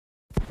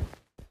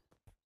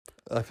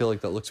I feel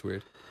like that looks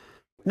weird.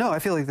 No, I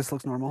feel like this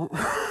looks normal.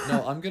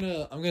 No, I'm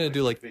gonna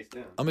do like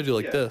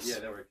this. Yeah,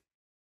 that works.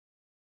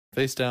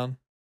 Face down,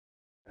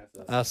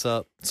 ass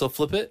up. So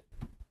flip it.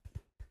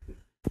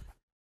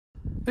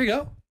 There you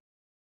go.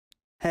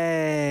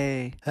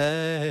 Hey.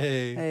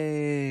 Hey.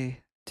 Hey.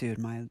 Dude,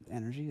 my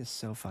energy is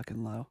so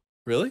fucking low.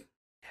 Really?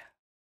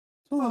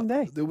 It's a long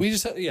day. We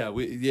just had,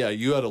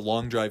 you had a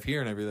long drive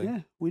here and everything. Yeah,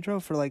 we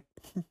drove for like...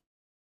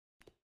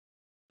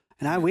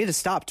 And we had to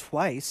stop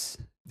twice.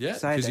 Yeah,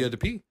 because you had to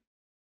pee.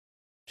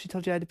 She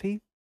told you I had to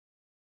pee?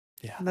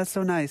 Yeah. That's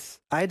so nice.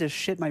 I had to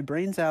shit my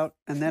brains out,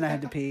 and then I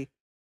had to pee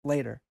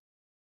later.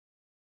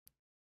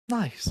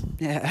 Nice.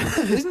 Yeah.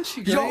 Isn't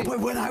she great? Yo, but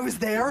when I was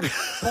there...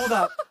 Hold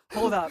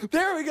up.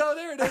 There we go.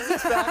 There it is.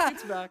 It's back.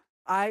 It's back.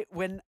 I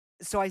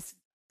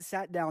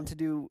sat down to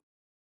do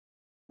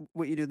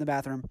what you do in the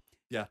bathroom.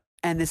 Yeah.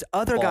 And this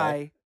other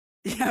guy...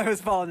 Yeah, I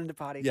was falling into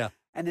potty. Yeah.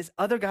 And this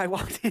other guy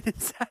walked in and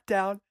sat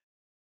down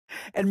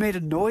and made a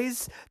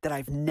noise that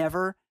I've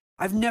never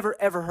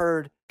ever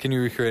heard. Can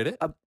you recreate it?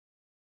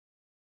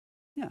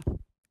 Yeah.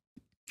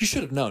 You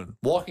should have known.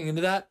 Walking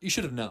into that, you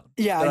should have known.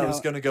 Yeah, that I know. I was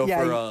going to go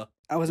for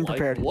I wasn't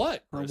prepared.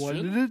 What? What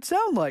did it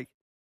sound like?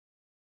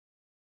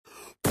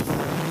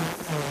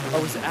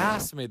 Oh, his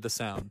ass made the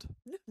sound.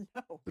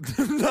 No.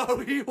 No,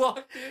 he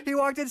walked in. He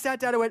walked in,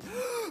 sat down, and went...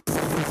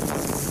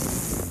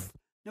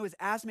 No, his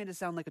ass made it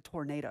sound like a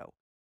tornado.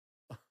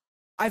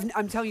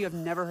 I'm telling you, I've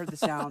never heard the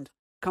sound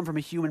come from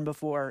a human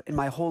before in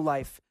my whole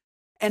life.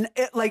 And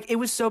it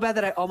was so bad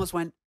that I almost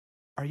went,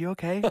 "Are you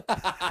okay?" Did a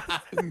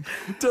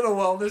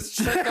wellness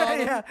check on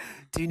him. Yeah.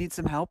 Do you need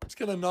some help? Just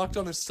kind of knocked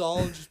on his stall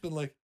and just been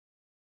like,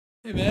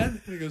 "Hey,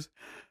 man." And he goes,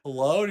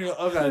 "Hello?" And you go,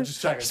 "Okay,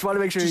 just checking. Just want to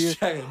make sure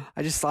checking."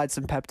 I just slide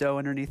some Pepto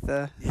underneath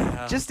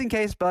Yeah. just in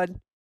case,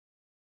 bud.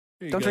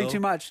 Don't drink too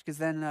much. much, because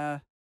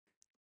then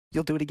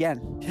you'll do it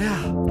again.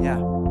 Yeah.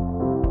 Yeah.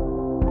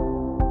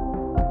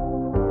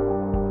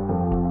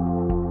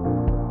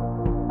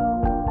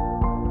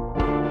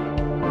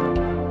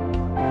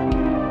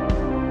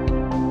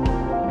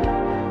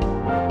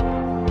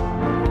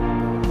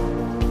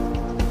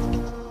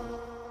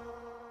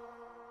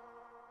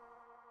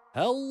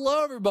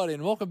 Hello, everybody,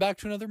 and welcome back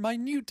to another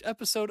minute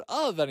episode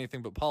of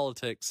Anything But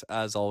Politics.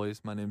 As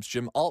always, my name's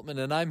Jim Altman,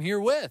 and I'm here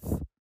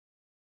with...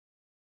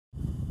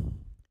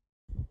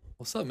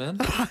 What's up, man?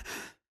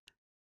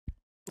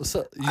 What's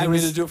up? You want me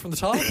to do it from the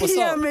top? What's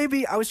Yeah, up?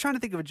 maybe. I was trying to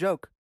think of a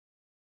joke.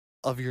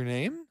 Of your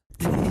name?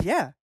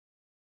 Yeah.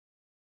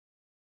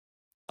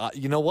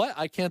 You know what?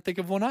 I can't think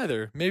of one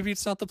either. Maybe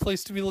it's not the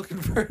place to be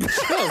looking for a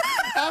joke.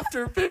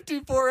 After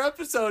 54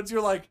 episodes,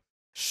 you're like,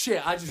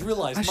 shit, I just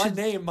realized my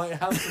name might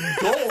have some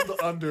gold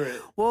under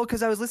it. Well,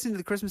 because I was listening to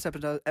the Christmas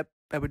episode, and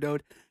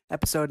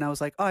I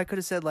was like, oh, I could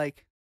have said,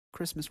 like,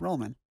 Christmas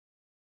Roman.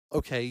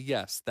 Okay,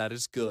 yes, that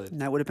is good. And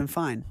that would have been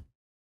fine.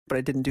 But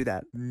I didn't do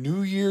that.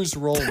 New Year's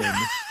Roman.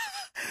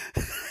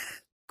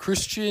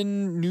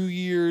 Christian New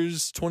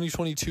Year's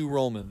 2022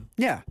 Roman.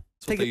 Yeah.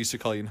 That's what they used to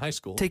call you in high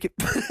school. Take it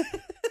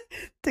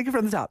take it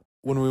from the top.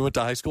 When we went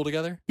to high school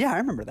together? Yeah, I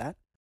remember that.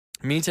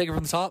 Me take it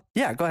from the top?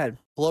 Yeah, go ahead.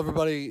 Hello,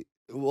 everybody.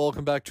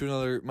 Welcome back to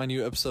another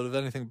minute episode of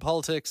Anything But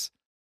Politics.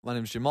 My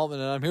name's Jim Altman,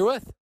 and I'm here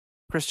with...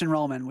 Christian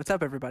Rollman. What's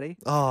up, everybody?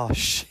 Oh,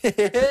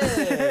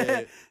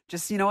 shit.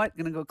 Just, you know what?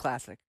 Gonna go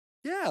classic.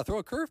 Yeah, throw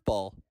a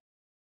curveball.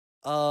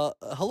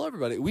 Hello,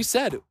 everybody. We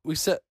said...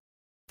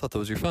 Thought that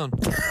was your phone.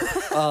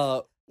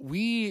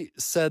 We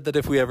said that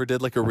if we ever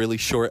did like a really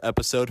short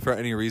episode for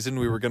any reason,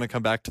 we were going to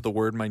come back to the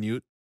word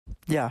minute.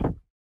 Yeah.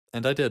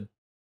 And I did.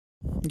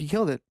 You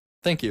killed it.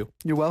 Thank you.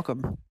 You're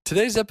welcome.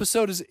 Today's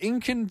episode is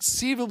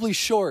inconceivably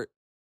short.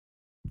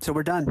 So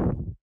we're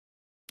done.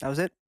 That was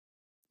it?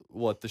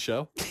 What, the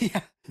show?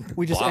 Yeah.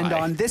 We just end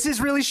on, this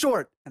is really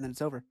short. And then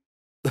it's over.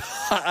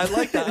 I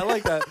like that. I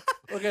like that.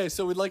 Okay,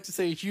 so we'd like to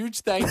say a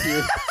huge thank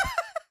you.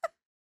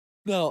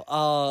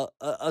 No,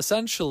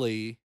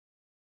 essentially,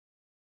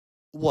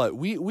 what?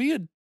 We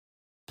had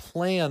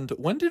planned,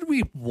 when did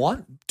we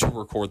want to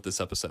record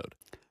this episode?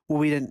 Well,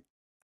 we didn't.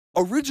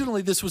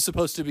 Originally, this was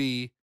supposed to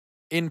be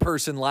in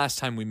person last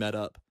time we met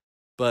up,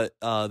 but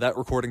that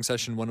recording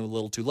session went a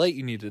little too late.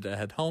 You needed to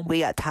head home. We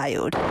got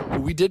tired.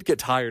 We did get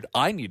tired.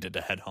 I needed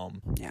to head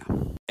home. Yeah.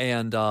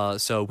 And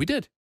so we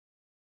did.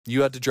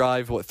 You had to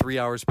drive, 3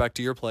 hours back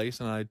to your place,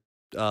 and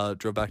I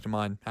drove back to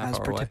mine half As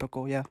hour per away.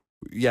 typical, yeah.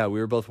 Yeah, we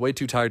were both way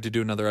too tired to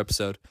do another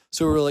episode.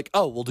 So we were like,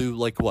 oh, we'll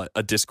do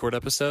a Discord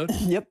episode?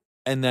 Yep.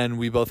 And then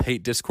we both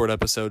hate Discord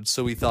episodes,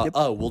 so we thought,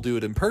 we'll do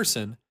it in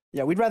person.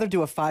 Yeah, we'd rather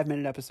do a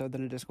 5-minute episode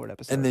than a Discord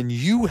episode. And then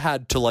you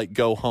had to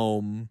go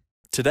home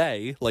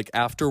today,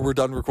 after we're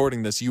done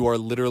recording this, you are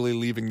literally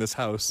leaving this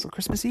house. For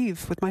Christmas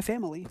Eve with my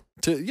family.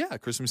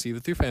 Christmas Eve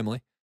with your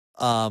family.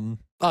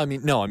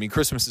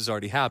 Christmas has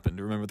already happened.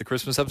 Remember the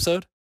Christmas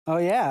episode? Oh,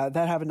 yeah,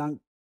 that happened on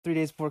 3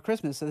 days before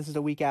Christmas, so this is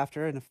a week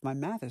after, and if my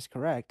math is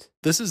correct...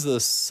 This is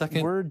the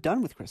second... We're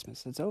done with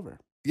Christmas. It's over.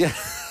 Yeah,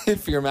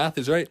 if your math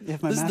is right.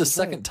 If my this is math the is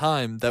second right.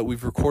 time that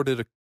we've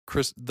recorded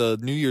the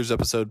New Year's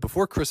episode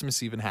before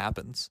Christmas even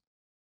happens.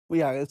 Well,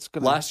 yeah, it's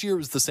gonna. Last year it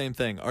was the same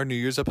thing. Our New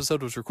Year's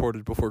episode was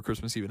recorded before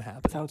Christmas even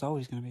happened. That's how it's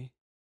always gonna be.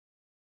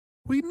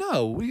 We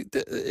know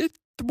it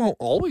won't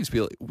always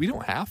be like, we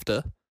don't have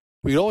to.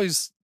 We'd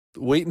always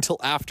wait until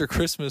after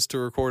Christmas to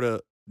record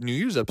a New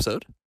Year's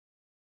episode.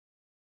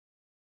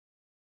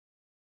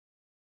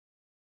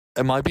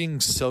 Am I being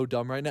so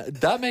dumb right now?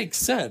 That makes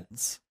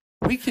sense.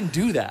 We can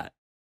do that.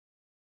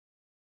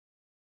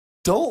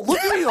 Don't look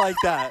at me like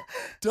that.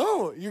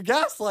 Don't. You're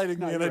gaslighting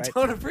me, and I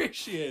don't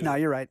appreciate it. No,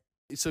 you're right.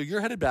 So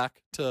you're headed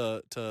back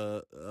to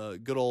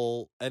good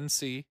old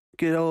NC.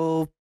 Good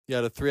old. You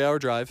had a 3-hour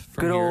drive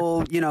from good here.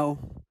 Old,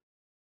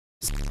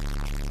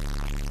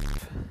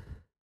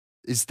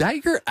 Is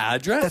that your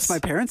address? That's my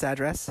parents'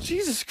 address.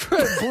 Jesus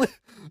Christ.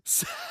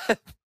 Seth,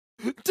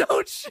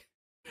 don't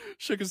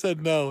shook his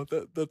head. No,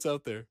 that's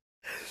out there.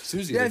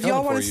 Susie, yeah, if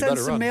y'all want to send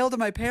some mail to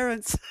my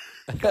parents,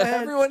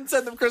 everyone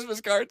send them Christmas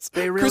cards.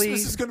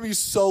 Christmas is going to be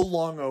so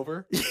long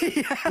over.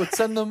 Yeah. But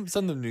send them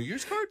New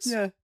Year's cards.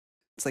 Yeah,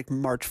 it's like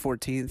March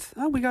 14th.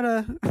 Oh, we got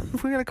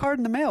a card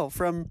in the mail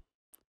from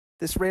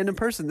this random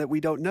person that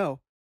we don't know.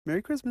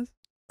 Merry Christmas.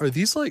 Are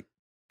these like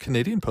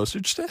Canadian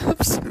postage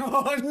stamps?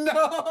 Oh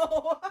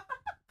no!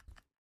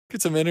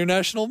 Get some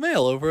international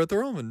mail over at the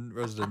Roman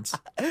residence.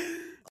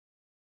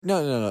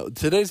 No.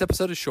 Today's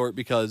episode is short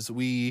because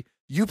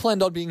you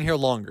planned on being here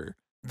longer.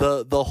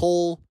 The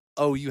whole,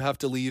 you have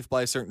to leave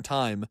by a certain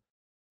time,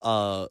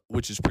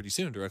 which is pretty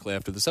soon, directly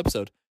after this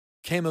episode,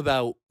 came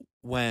about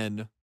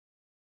when,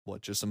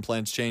 just some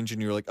plans changed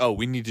and you were like,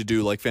 we need to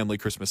do like family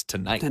Christmas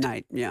tonight.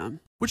 Tonight, yeah.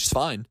 Which is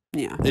fine.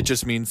 Yeah. It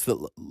just means that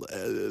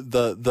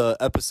the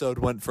episode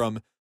went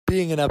from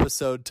being an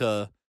episode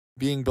to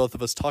being both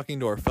of us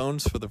talking to our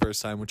phones for the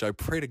first time, which I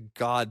pray to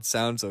God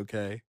sounds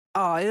okay.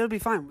 Oh, it'll be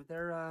fine.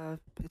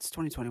 It's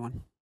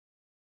 2021.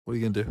 What are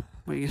you gonna do?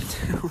 What are you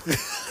gonna do?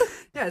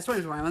 Yeah, it's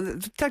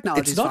 2021.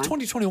 Technology. It's not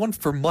 2021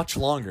 for much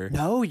longer.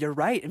 No, you're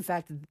right. In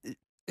fact,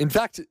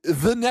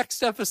 the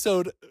next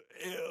episode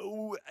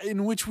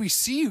in which we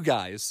see you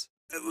guys.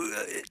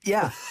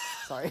 Yeah.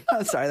 Sorry,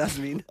 that's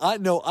mean.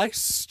 I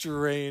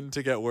strain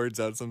to get words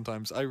out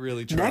sometimes. I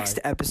really try. Next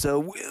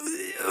episode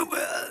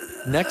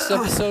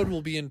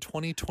will be in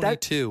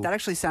 2022. That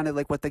actually sounded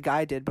like what the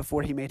guy did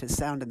before he made his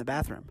sound in the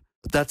bathroom.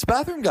 That's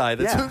bathroom guy.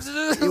 That's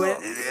He went,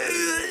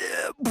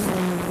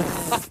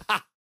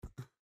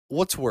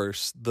 what's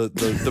worse, the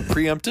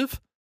preemptive,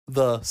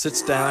 the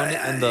sits down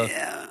and the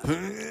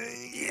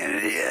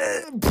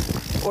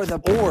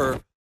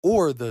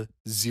or the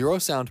zero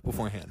sound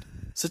beforehand.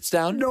 Sits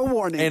down, no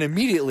warning, and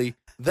immediately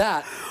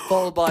that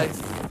followed by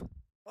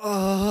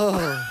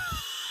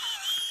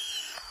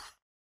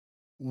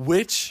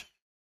which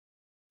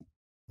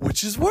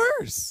is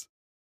worse?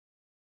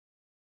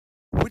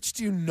 Which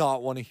do you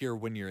not want to hear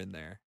when you're in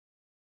there?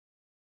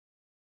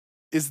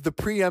 Is the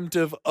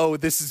preemptive,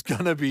 this is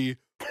gonna be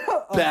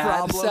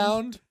bad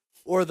sound,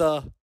 or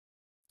the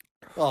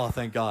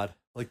thank God,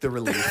 like the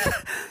relief?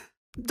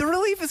 The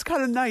relief is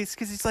kind of nice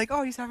because he's like,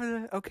 he's having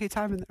an okay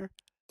time in there.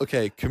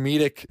 Okay,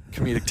 comedic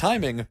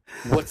timing.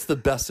 What's the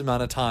best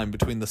amount of time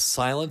between the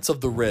silence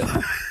of the rip,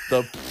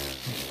 the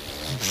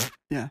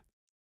yeah,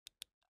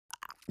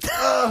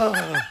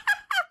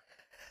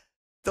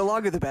 the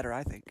longer the better,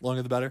 I think.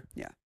 Longer the better.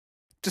 Yeah,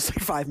 just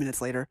like 5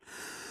 minutes later.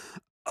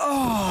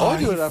 I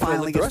do it after I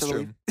leave the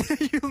restroom.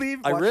 You leave,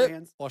 I wash rip, your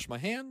hands. wash my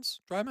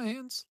hands, dry my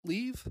hands,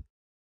 leave,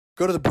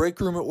 go to the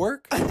break room at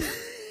work.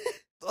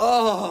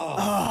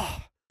 Woo.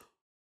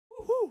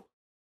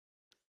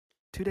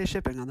 2-day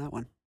shipping on that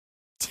one.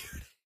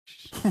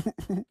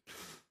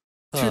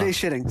 2-day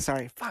shitting.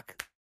 Sorry.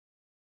 Fuck.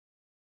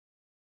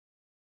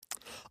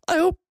 I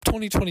hope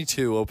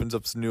 2022 opens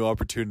up some new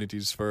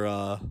opportunities for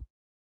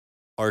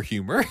our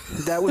humor.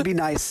 That would be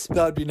nice.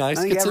 That would be nice.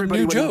 I think Get some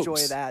everybody new would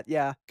jokes. enjoy that.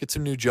 Yeah. Get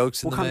some new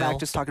jokes in We'll the mail. come back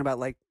just talking about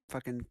like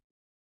fucking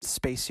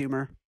space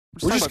humor.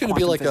 We're just going to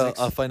be like a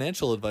a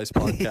financial advice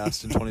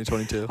podcast in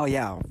 2022. Oh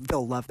yeah,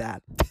 they'll love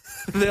that.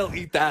 They'll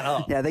eat that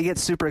up. Yeah, they get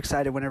super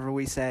excited whenever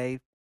we say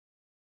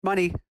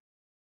money,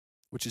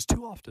 which is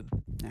too often.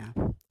 Yeah.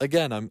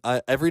 Again,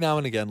 I every now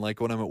and again, like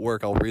when I'm at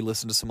work, I'll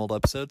re-listen to some old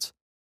episodes,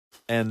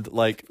 and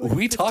like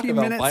we talk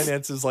about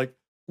finances like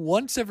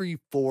once every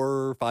 4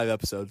 or 5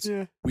 episodes.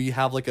 Yeah. We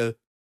have like a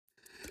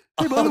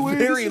by the way,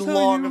 very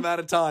long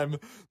amount of time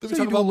that we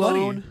talk about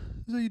money.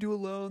 This is how you do a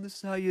loan. This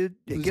is how you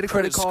This get a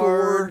credit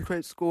card,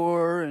 credit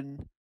score,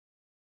 and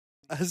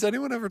has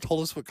anyone ever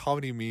told us what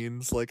comedy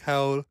means? Like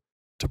how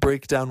to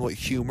break down what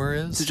humor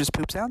is? Is it just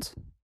poop sounds?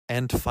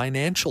 And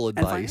financial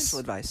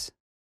advice.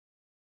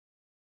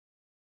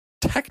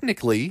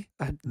 Technically,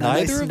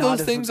 neither of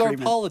those things are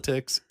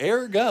politics.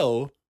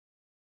 Ergo,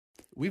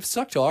 we've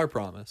stuck to our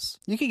promise.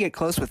 You can get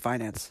close with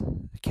finance.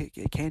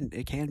 It can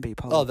be.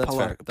 That's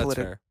fair. That's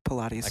fair.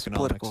 Pilates, economics,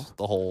 political,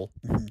 the whole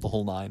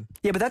nine.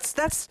 Yeah, but that's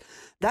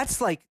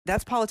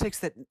politics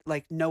that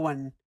like no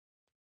one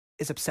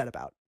is upset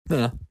about.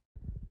 Yeah,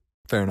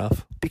 fair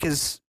enough.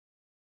 Because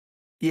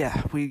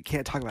we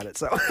can't talk about it.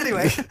 So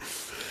anyway,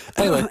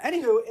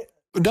 anywho,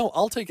 no,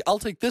 I'll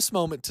take this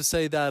moment to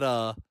say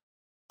that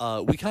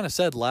we kind of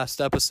said last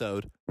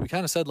episode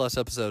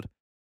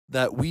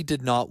that we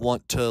did not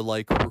want to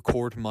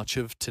record much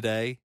of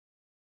today.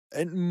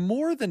 And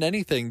more than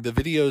anything, the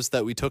videos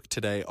that we took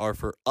today are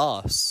for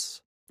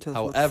us. To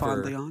look However,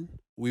 fondly on.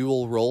 we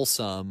will roll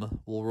some.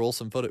 We'll roll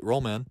some footage. Roll,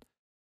 man.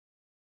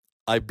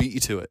 I beat you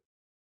to it.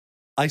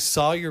 I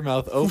saw your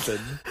mouth open.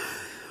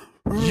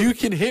 You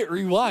can hit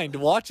rewind.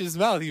 Watch his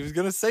mouth. He was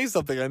going to say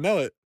something. I know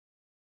it.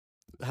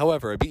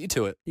 However, I beat you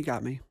to it. You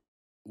got me.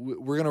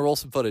 We're going to roll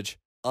some footage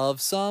of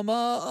some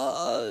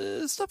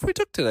stuff we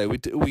took today.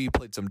 We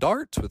played some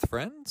darts with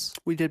friends.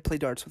 We did play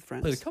darts with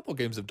friends. Played a couple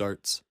games of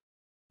darts.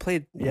 Yeah.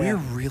 We're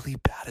really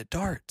bad at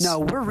darts. No,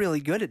 we're really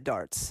good at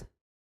darts.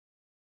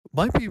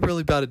 Might be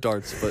really bad at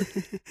darts, but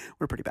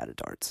we're pretty bad at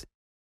darts.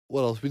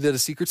 What else? We did a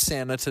Secret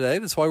Santa today.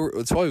 That's why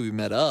we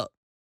met up,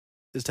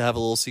 is to have a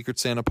little Secret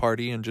Santa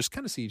party and just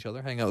kind of see each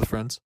other, hang out with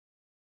friends.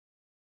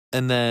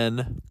 And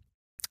then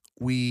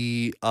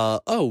we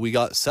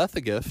got Seth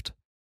a gift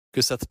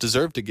because Seth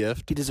deserved a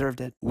gift. He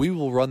deserved it. We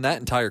will run that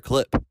entire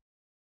clip,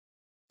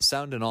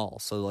 sound and all.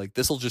 So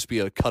this will just be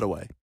a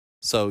cutaway.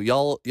 So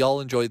y'all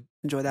enjoy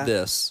that.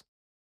 This.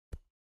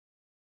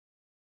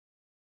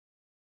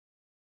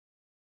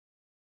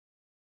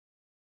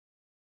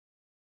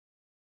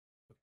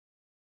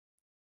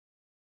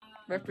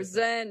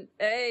 Represent.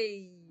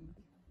 Hey.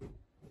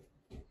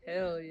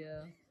 Hell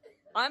yeah.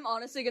 I'm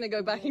honestly gonna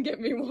go back and get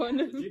me one.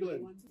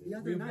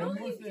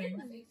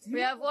 We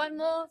have one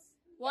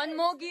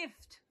more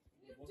gift.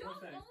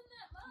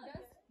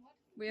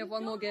 We have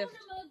one more gift.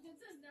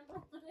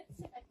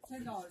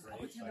 $10. I'll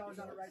put $10 on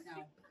it right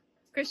now.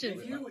 Christian.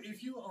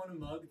 If you own a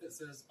mug that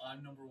says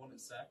I'm number one at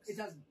sex. It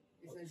doesn't.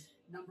 It says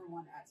number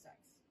one at sex.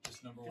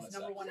 Just number one Just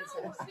at number sex.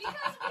 one at sex.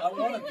 I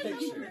want a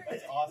picture.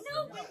 That's awesome.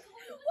 No, why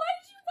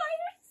did you buy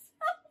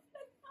yourself?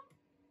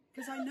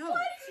 Because I know.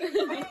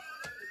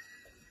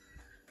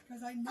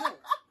 Because I know.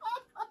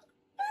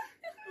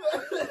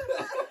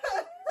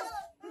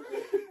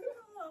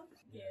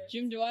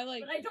 Jim, do I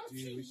But I don't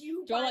see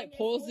you. do I like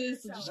pause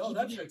this? Or buying it just for No, keep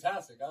that's it?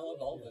 fantastic. I love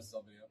all this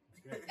on video.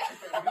 Video?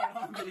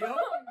 Oh, no.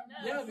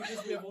 Yeah,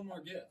 because we have one more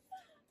gift.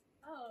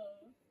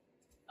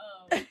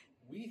 Oh.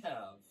 We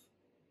have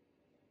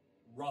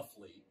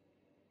roughly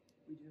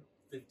We do.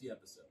 50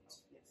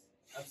 episodes. Yes.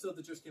 Episode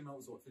that just came out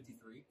was what,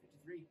 53?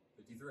 53.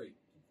 53.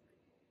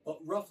 But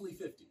roughly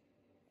 50.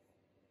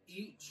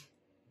 Each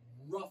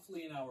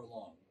roughly an hour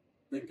long.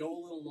 They go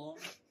a little long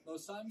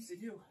most times, They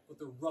do. but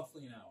they're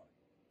roughly an hour.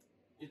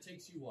 It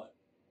takes you what?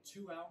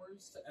 2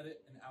 hours to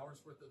edit an hour's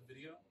worth of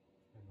video?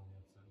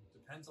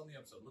 Depends on the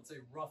episode. Let's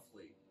say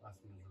roughly, Last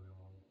one was really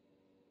long.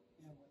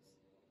 Yeah, it was.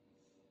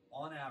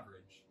 on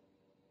average,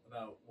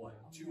 about what?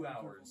 2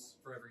 hours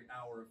for every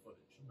hour of footage.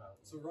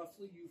 So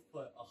roughly you've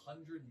put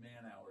 100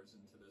 man hours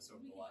into this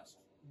over the last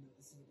No,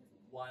 this is a different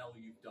one. while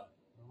you've done.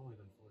 I've only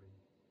done 40.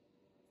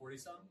 40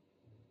 some?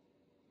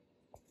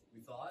 We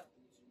thought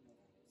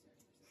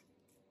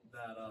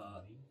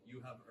that you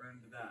have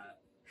earned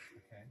that.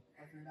 Okay.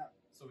 I'll turn it up.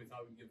 So we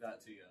thought we'd give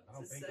that to you. I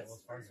don't think that was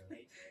Fargo.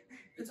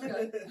 It's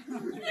okay.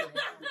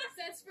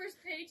 Seth's first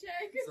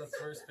paycheck. It's the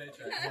first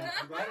paycheck. Yeah,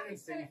 I'm glad I didn't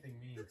say anything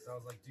mean because I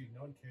was like, dude,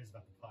 no one cares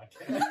about the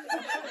podcast.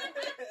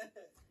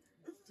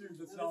 Dude,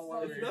 that's not why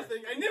we're here.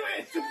 Nothing. I knew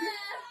it.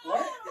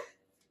 What?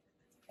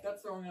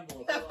 That's throwing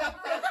envelope.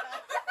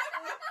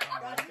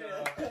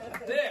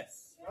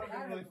 This. That would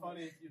have been really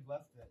funny if you'd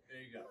left it.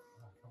 There you go.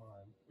 Oh, come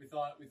on. We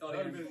thought That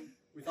would have been.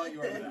 you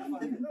were that. That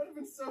would have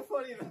been so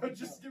funny though.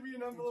 Just give me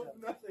an envelope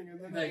for nothing and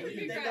then. Thank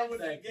you.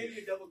 Thank Gave you.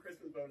 you a double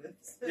Christmas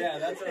bonus. Yeah,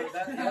 that's Is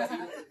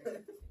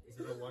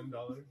it a $1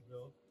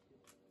 bill?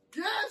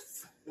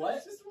 Yes! what?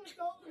 It's just $1.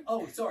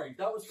 Oh, sorry.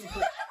 That was from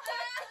Christian.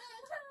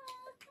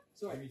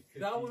 Sorry. Maybe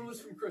That 50. one was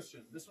from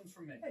Christian. This one's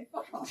from me. Hey,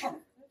 fuck off. What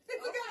the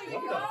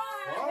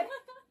fuck?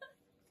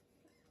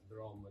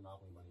 They're all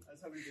Monopoly money. I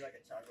was hoping to be like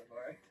a chocolate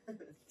bar.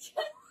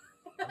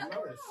 I'm not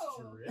a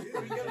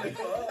We got straight.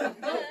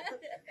 my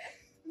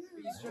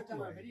You stripped out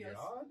our videos.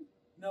 God.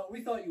 No,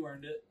 we thought you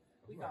earned it.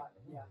 We got,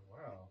 yeah.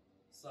 Wow.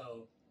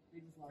 So, We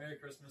just love Merry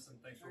Christmas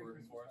and thanks for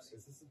working for us.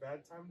 Is this a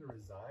bad time to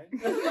resign?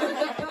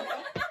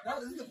 No,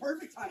 this is the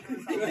perfect time.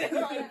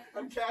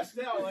 I'm cashed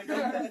out. Like,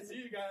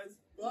 see you guys.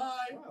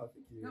 Bye. Wow,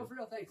 thank you. No, for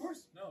real, thanks. Of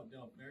course. No.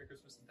 Merry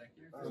Christmas and thank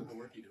you for the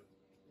work you do.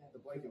 The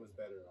blanket was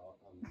better on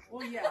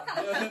Well, yeah.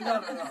 No.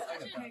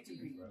 Can't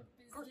compete.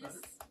 Business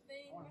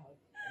thing. I want to hug.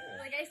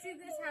 Like I see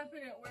this happen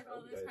at work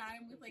all the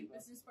time with like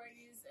business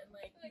parties and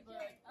like people are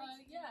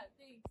like, yeah,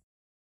 thanks.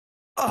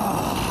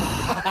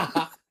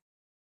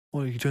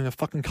 What, are you doing a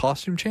fucking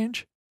costume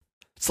change?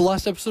 It's the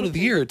last episode of the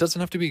year. It doesn't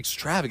have to be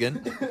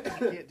extravagant. I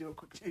can't do a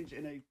quick change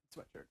in a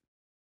sweatshirt.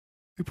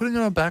 You're putting it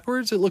on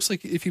backwards? It looks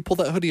like if you pull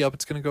that hoodie up,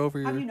 it's going to go over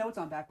your... How do you know it's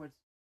on backwards?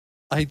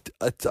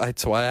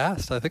 That's why I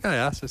asked. I think I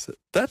asked. I said,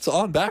 that's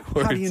on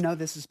backwards. How do you know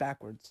this is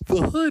backwards?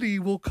 The hoodie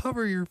will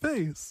cover your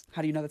face.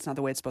 How do you know that's not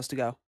the way it's supposed to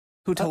go?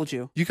 Who told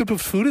you? You could put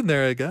food in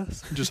there, I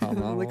guess. Just Like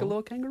a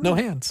little kangaroo? No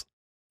hands.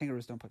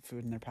 Kangaroos don't put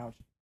food in their pouch.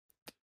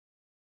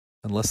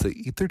 Unless they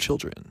eat their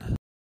children.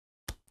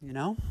 You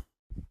know?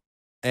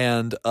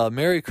 And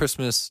Merry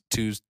Christmas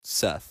to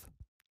Seth.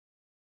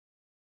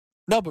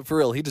 No, but for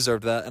real, he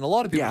deserved that. And a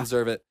lot of people Yeah.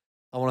 deserve it.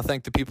 I want to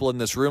thank the people in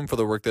this room for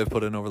the work they've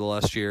put in over the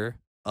last year.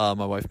 My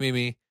wife,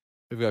 Mimi.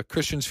 We've got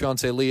Christian's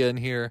fiance, Leah, in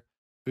here.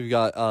 We've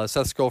got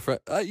Seth's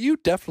girlfriend. You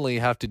definitely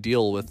have to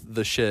deal with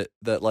the shit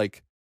that,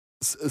 like,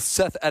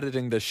 Seth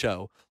editing this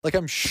show. Like,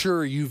 I'm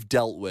sure you've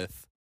dealt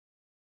with,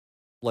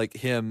 like,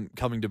 him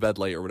coming to bed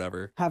late or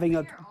whatever. Having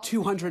a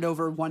 200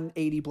 over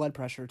 180 blood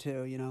pressure,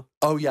 too, you know?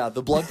 Oh, yeah,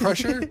 the blood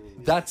pressure?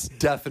 That's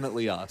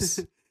definitely us.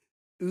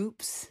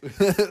 Oops.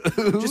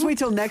 Just wait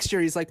till next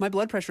year. He's like, my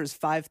blood pressure is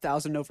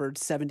 5,000 over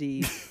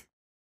 70.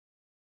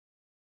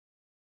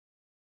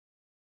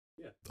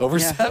 Over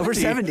Yeah, 70. over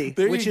 70,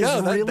 There which you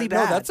is go. really No,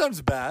 bad. that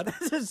sounds bad.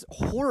 This is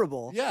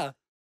horrible. Yeah.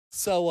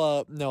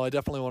 So, no, I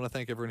definitely want to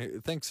thank everyone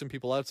here. Thank some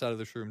people outside of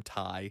this room.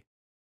 Ty.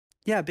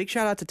 Yeah, big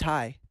shout out to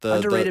Ty. The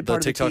Underrated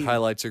part TikTok of the team.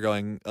 highlights are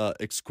going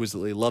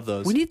exquisitely. Love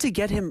those. We need to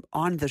get him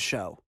on the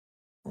show.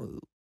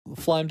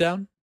 Fly him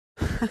down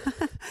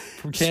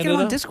from Just get him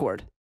Canada. on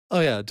Discord. Oh,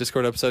 yeah.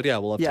 Discord episode. Yeah,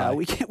 we'll have Yeah, Ty.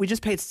 we can't. We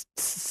just paid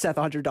Seth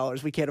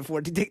 $100. We can't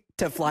afford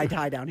to fly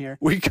Ty down here.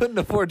 We couldn't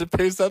afford to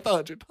pay Seth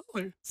 $100.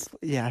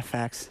 Yeah,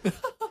 facts.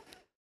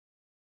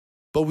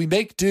 But we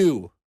make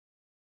do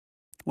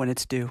When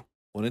it's due,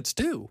 when it's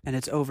due. and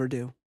it's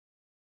overdue.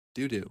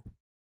 Do.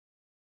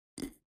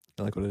 You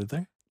like what I did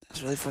there?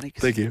 That's really funny.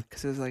 Thank you.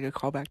 Because it was like a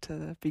callback to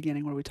the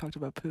beginning where we talked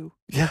about poo.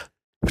 Yeah.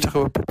 We talk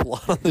about people a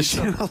lot on the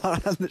show. a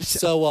lot on the show.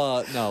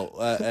 So,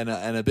 and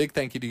a big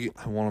thank you to you.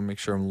 I want to make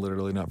sure I'm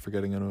literally not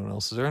forgetting anyone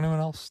else. Is there anyone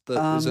else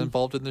that is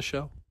involved in this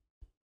show?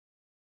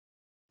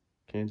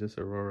 Kansas,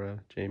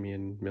 Aurora, Jamie,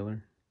 and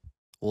Miller.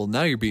 Well,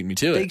 now you're beating me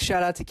to Big it.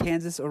 shout out to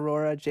Kansas,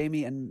 Aurora,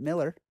 Jamie, and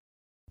Miller.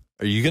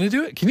 Are you going to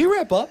do it? Can you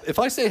wrap up? If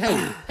I say,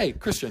 hey,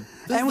 Christian,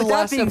 this And is with the that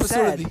last being episode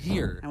said- of the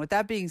year. And with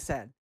that being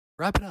said,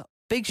 Wrap it up.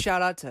 big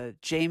shout out to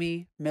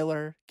Jamie,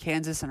 Miller,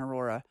 Kansas, and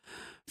Aurora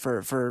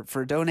for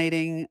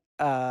donating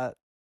their.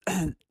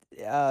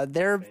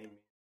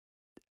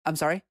 I'm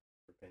sorry.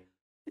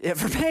 Yeah,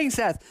 for paying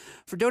Seth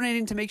for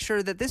donating to make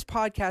sure that this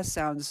podcast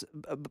sounds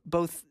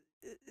both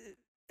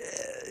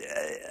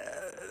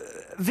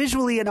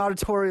visually and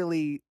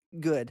auditorially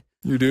good.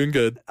 You're doing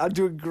good. I'm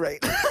doing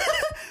great.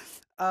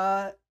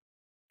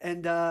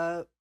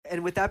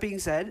 And with that being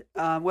said,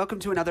 welcome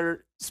to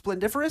another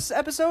splendiferous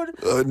episode.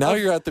 Now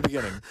you're at the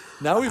beginning.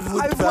 Now we've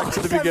looped back to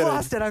the beginning. I've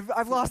lost it.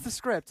 I've lost the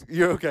script.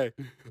 You're okay.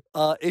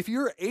 If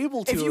you're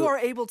able to, If you are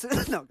able to,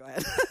 no, go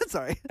ahead.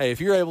 Sorry. hey, if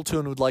you're able to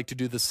and would like to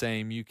do the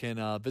same, you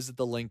can visit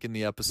the link in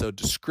the episode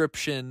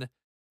description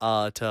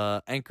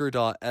to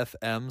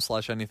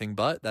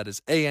anchor.fm/anythingbut. That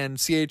is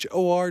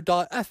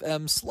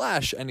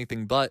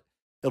anchor.fm/anythingbut.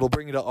 It'll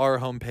bring you to our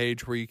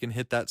homepage where you can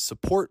hit that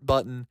support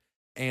button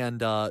and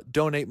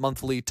donate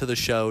monthly to the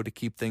show to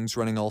keep things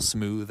running all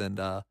smooth and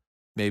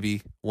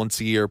maybe once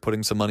a year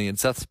putting some money in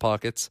Seth's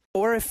pockets.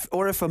 Or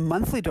if a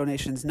monthly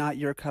donation's not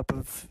your cup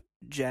of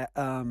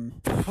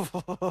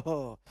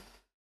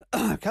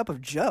cup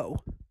of Joe.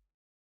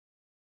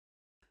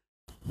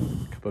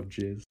 Cup of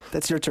jizz.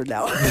 That's your turn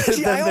now.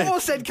 Then I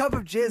almost said cup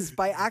of jizz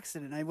by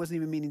accident. I wasn't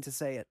even meaning to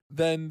say it.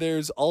 Then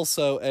there's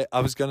also, I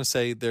was going to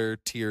say there are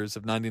tiers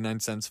of 99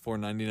 cents,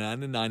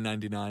 $4.99, and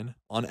 $9.99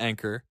 on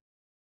Anchor.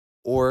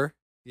 Or,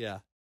 yeah,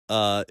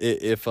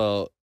 if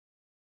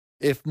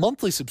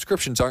monthly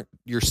subscriptions aren't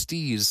your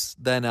steez,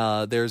 then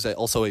there's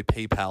also a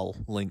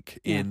PayPal link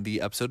in the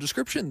episode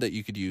description that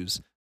you could use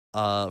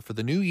for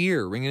the new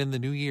year, ringing in the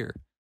new year.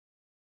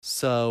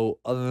 So,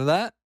 other than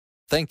that,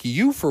 thank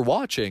you for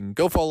watching.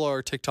 Go follow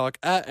our TikTok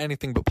at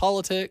Anything But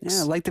Politics.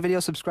 Yeah, like the video,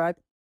 subscribe.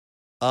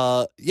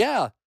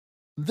 Yeah,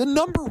 the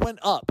number went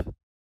up.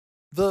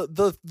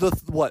 The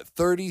what,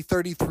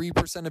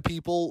 33% of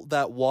people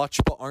that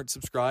watch but aren't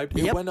subscribed,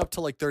 it Yep. went up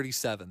to like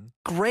 37.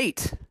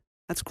 Great.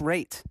 That's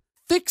great.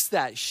 Fix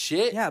that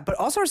shit. Yeah, but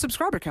also our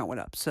subscriber count went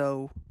up.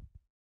 So,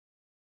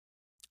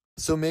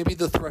 So maybe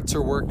the threats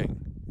are working.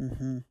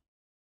 mm-hmm.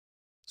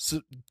 So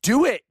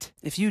do it.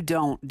 If you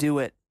don't do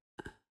it,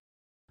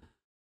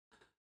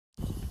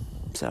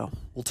 so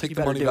We'll take You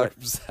the better money do back it.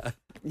 from Seth.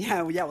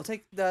 yeah, we'll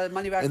take the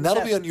money back. And from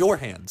that'll Seth. be on your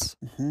hands.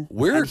 Mhm.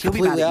 We're And he'll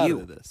be mad completely at out you.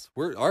 of this.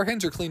 Our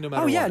hands are clean no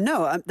matter Oh yeah, what.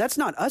 no, that's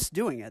not us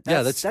doing it.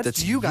 Yeah, That's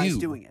that's you guys you.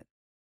 doing it.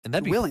 And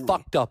that'd be willingly.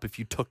 fucked up if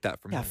you took that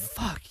from Yeah, him.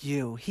 fuck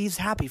you. He's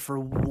happy for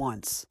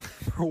once.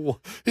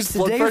 His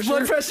Today's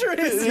blood pressure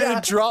is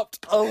it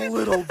dropped a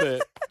little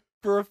bit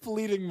for a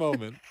fleeting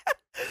moment.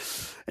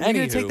 And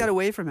you're gonna Anywho. take that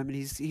away from him, and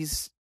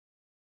he's.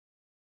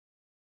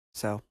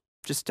 So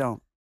just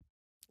don't.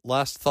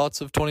 Last thoughts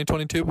of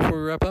 2022 before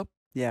we wrap up?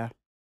 Yeah.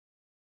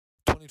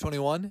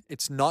 2021?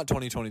 It's not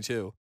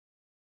 2022.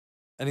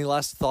 Any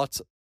last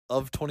thoughts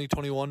of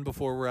 2021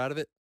 before we're out of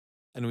it?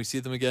 And we see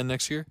them again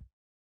next year?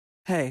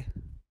 Hey.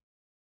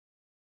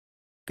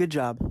 Good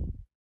job.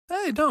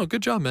 Hey, no,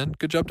 good job, man.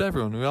 Good job to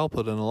everyone. We all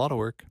put in a lot of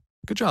work.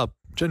 Good job,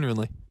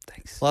 genuinely.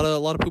 Thanks. A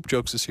lot of poop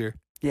jokes this year.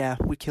 Yeah,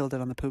 we killed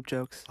it on the poop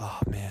jokes. Oh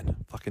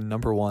man, fucking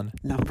number one.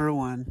 Number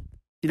one.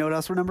 You know what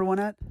else we're number one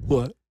at?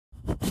 What?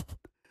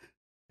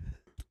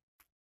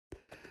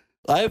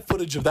 I have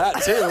footage of that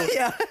too.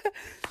 Yeah.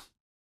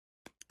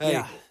 Hey,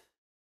 Yeah.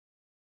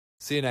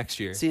 see you next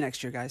year. See you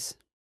next year, guys.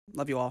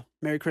 Love you all.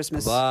 Merry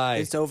Christmas. Bye.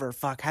 It's over.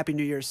 Fuck. Happy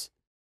New Year's.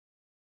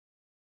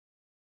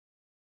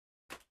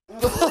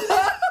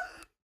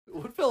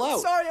 What fell out?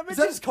 Sorry, I meant Is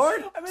that to- his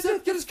card? I meant Seth,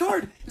 to- get his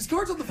card. His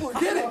card's on the floor.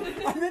 Get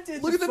it. I meant to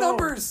hit Look the at the phone.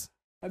 numbers.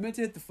 I meant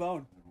to hit the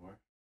phone. What?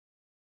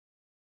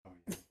 Oh,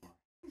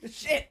 yeah.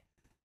 Shit.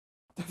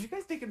 Have you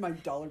guys taken my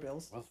dollar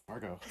bills? Wells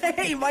Fargo.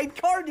 Hey, my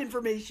card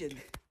information.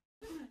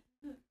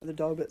 The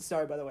dollar bill.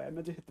 Sorry, by the way. I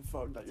meant to hit the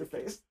phone, not your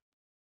face.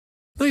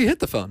 No, you hit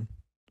the phone.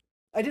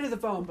 I did hit the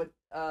phone, but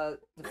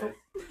the phone.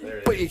 There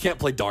it But is. you can't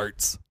play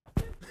darts.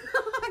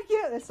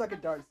 Yeah, I suck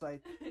at darts. I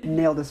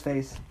nailed his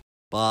face.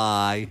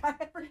 Bye. Bye,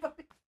 everybody.